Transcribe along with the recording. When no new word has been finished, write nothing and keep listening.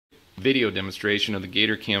video demonstration of the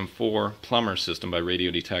GatorCam 4 Plumbers System by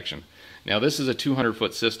Radiodetection. Now this is a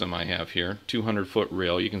 200-foot system I have here, 200-foot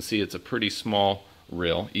reel. You can see it's a pretty small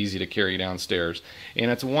reel, easy to carry downstairs, and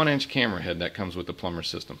it's a 1-inch camera head that comes with the Plumbers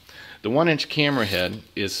System. The 1-inch camera head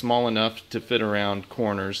is small enough to fit around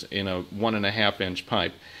corners in a 1.5-inch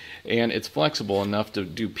pipe, and it's flexible enough to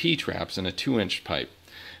do P-traps in a 2-inch pipe.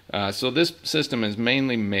 So this system is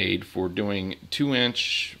mainly made for doing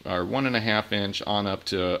 2-inch or 1.5-inch on up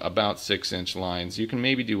to about 6-inch lines. You can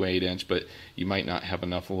maybe do 8-inch, but you might not have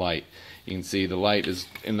enough light. You can see the light is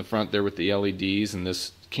in the front there with the LEDs, and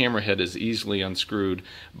this camera head is easily unscrewed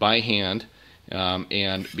by hand.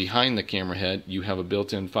 And behind the camera head you have a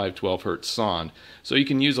built-in 512 Hz sonde. So you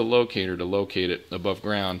can use a locator to locate it above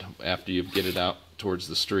ground after you get it out towards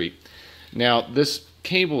the street. Now this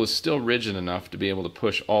cable is still rigid enough to be able to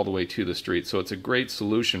push all the way to the street, so it's a great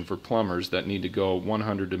solution for plumbers that need to go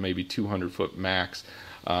 100 to maybe 200 foot max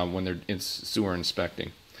when they're in sewer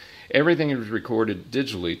inspecting. Everything is recorded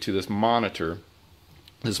digitally to this monitor.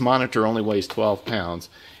 This monitor only weighs 12 pounds,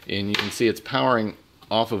 and you can see it's powering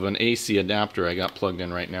off of an AC adapter I got plugged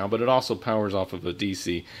in right now, but it also powers off of a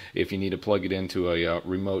DC if you need to plug it into a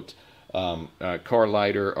remote car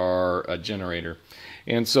lighter or a generator.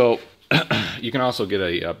 And so you can also get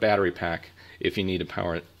a battery pack if you need to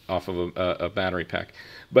power it off of a battery pack.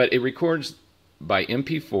 But it records by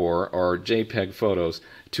MP4 or JPEG photos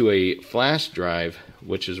to a flash drive,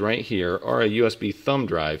 which is right here, or a USB thumb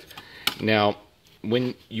drive. Now,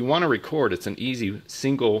 when you want to record, it's an easy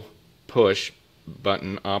single push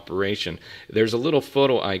button operation. There's a little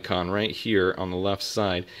photo icon right here on the left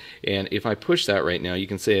side, and if I push that right now, you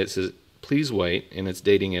can see it says please wait, and it's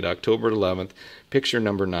dating it October 11th, picture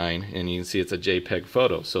number 9, and you can see it's a JPEG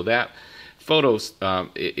photo. So that photo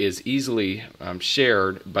is easily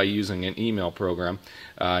shared by using an email program.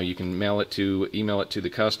 You can email it to the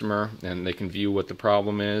customer, and they can view what the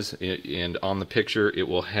problem is, and on the picture it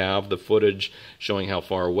will have the footage showing how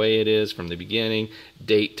far away it is from the beginning,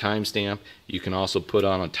 date, timestamp. You can also put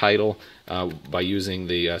on a title by using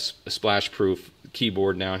the splash proof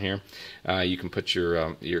keyboard down here. You can put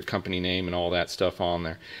your company name and all that stuff on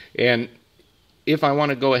there. And if I want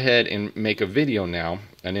to go ahead and make a video now,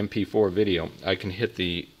 an MP4 video, I can hit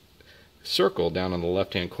the circle down on the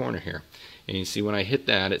left hand corner here, and you see when I hit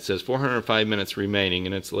that it says 405 minutes remaining,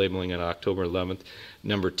 and it's labeling it October 11th,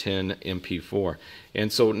 number 10 MP4.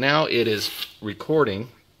 And so now it is recording.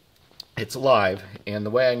 It's live, and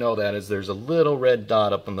the way I know that is there's a little red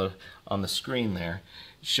dot up on the screen there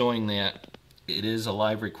showing that it is a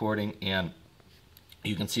live recording, and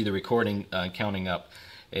you can see the recording counting up.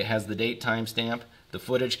 It has the date, timestamp, the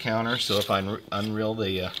footage counter. So if I unreel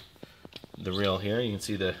the reel here, you can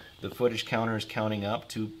see the footage counter is counting up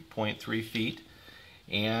 2.3 feet,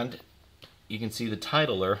 and you can see the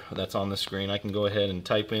titler that's on the screen. I can go ahead and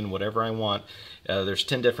type in whatever I want. There's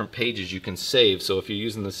 10 different pages you can save, so if you're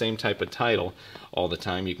using the same type of title all the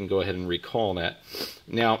time, you can go ahead and recall that.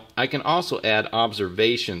 Now, I can also add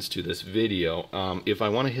observations to this video. If I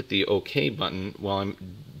want to hit the OK button while I'm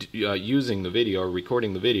using the video or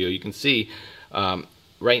recording the video, you can see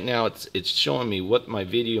right now it's showing me what my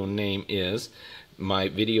video name is, my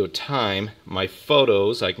video time, my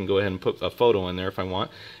photos. I can go ahead and put a photo in there if I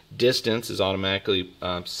want. Distance is automatically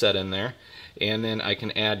set in there, and then I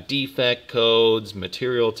can add defect codes,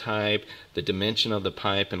 material type, the dimension of the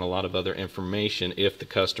pipe, and a lot of other information if the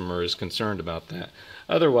customer is concerned about that.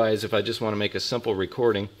 Otherwise, if I just want to make a simple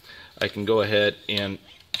recording, I can go ahead and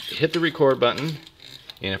hit the record button,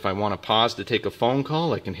 and if I want to pause to take a phone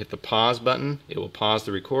call, I can hit the pause button. It will pause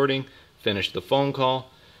the recording, finish the phone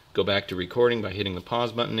call, go back to recording by hitting the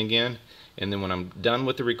pause button again, and then when I'm done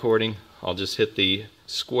with the recording, I'll just hit the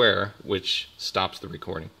square, which stops the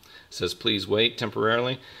recording. It says please wait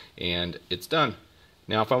temporarily, and it's done.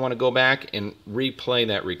 Now if I want to go back and replay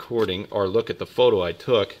that recording or look at the photo I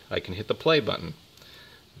took, I can hit the play button.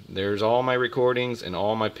 There's all my recordings and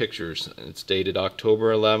all my pictures. It's dated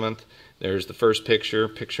October 11th. There's the first picture,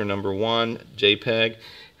 picture number 1, JPEG.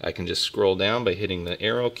 I can just scroll down by hitting the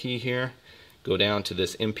arrow key here, go down to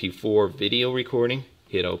this MP4 video recording,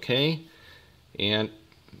 hit OK, and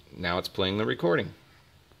now it's playing the recording.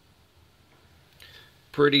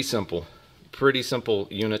 Pretty simple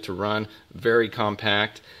unit to run, very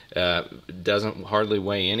compact, doesn't hardly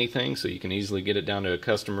weigh anything, so you can easily get it down to a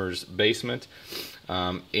customer's basement.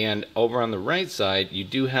 And over on the right side you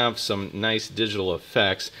do have some nice digital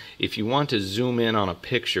effects. If you want to zoom in on a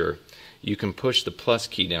picture, you can push the plus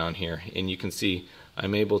key down here, and you can see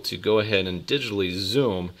I'm able to go ahead and digitally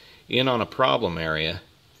zoom in on a problem area.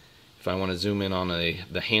 If I want to zoom in on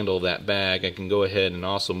the handle of that bag, I can go ahead and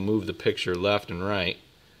also move the picture left and right,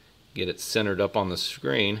 get it centered up on the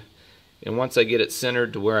screen. And once I get it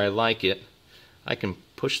centered to where I like it, I can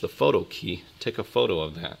push the photo key, take a photo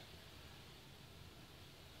of that.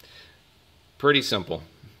 Pretty simple.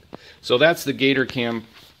 So that's the GatorCam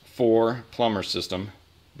 4 plumber system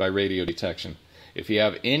by Radiodetection. If you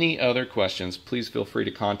have any other questions, please feel free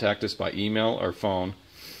to contact us by email or phone,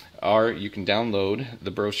 or you can download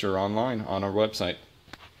the brochure online on our website.